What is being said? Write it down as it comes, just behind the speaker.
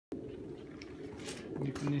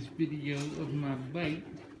Making this video of my bite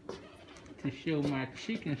to show my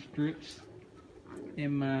chicken strips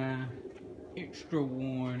and my extra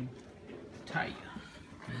worn tire.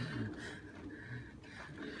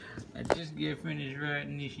 I just got finished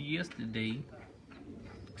riding this yesterday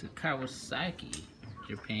to Kawasaki,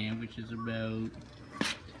 Japan, which is about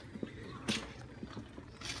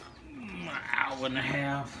an hour and a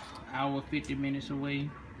half, hour 50 minutes away.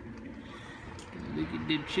 Look at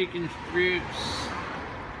the chicken strips.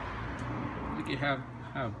 Look at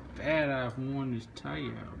how bad I've worn this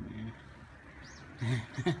tire out, man.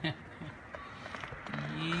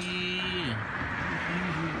 Yeah.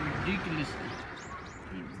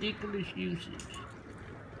 Ridiculous usage.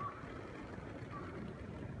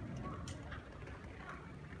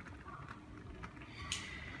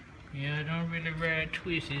 Yeah, I don't really ride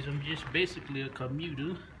twisties. I'm just basically a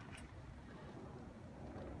commuter.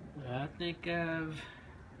 I think I've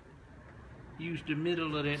used the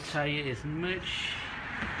middle of that tire as much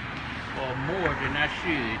or more than I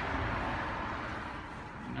should.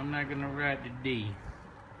 And I'm not gonna ride today.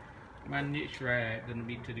 My next ride gonna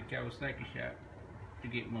be to the Kawasaki shop to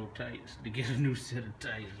get more tires, to get a new set of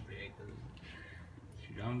tires back.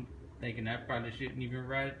 I'm thinking I probably shouldn't even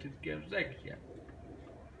ride it to the Kawasaki shop.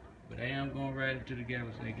 But I am gonna ride it to the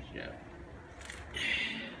Kawasaki shop.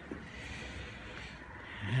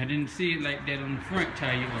 I didn't see it like that on the front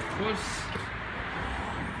tire, of course.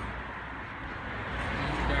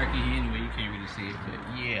 It's dark in here anyway, you can't really see it, but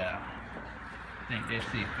yeah. I think that's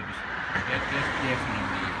it for this. That's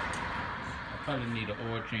definitely it. I probably need an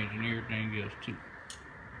oil change and everything else too.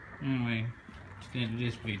 Anyway, that's the end of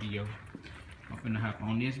this video. I'm finna hop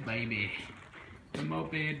on this baby. The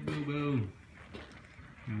moped boo-boo.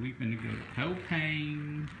 And we finna go to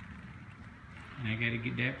propane. And I gotta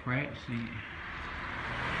get that practice in.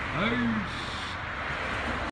 Peace.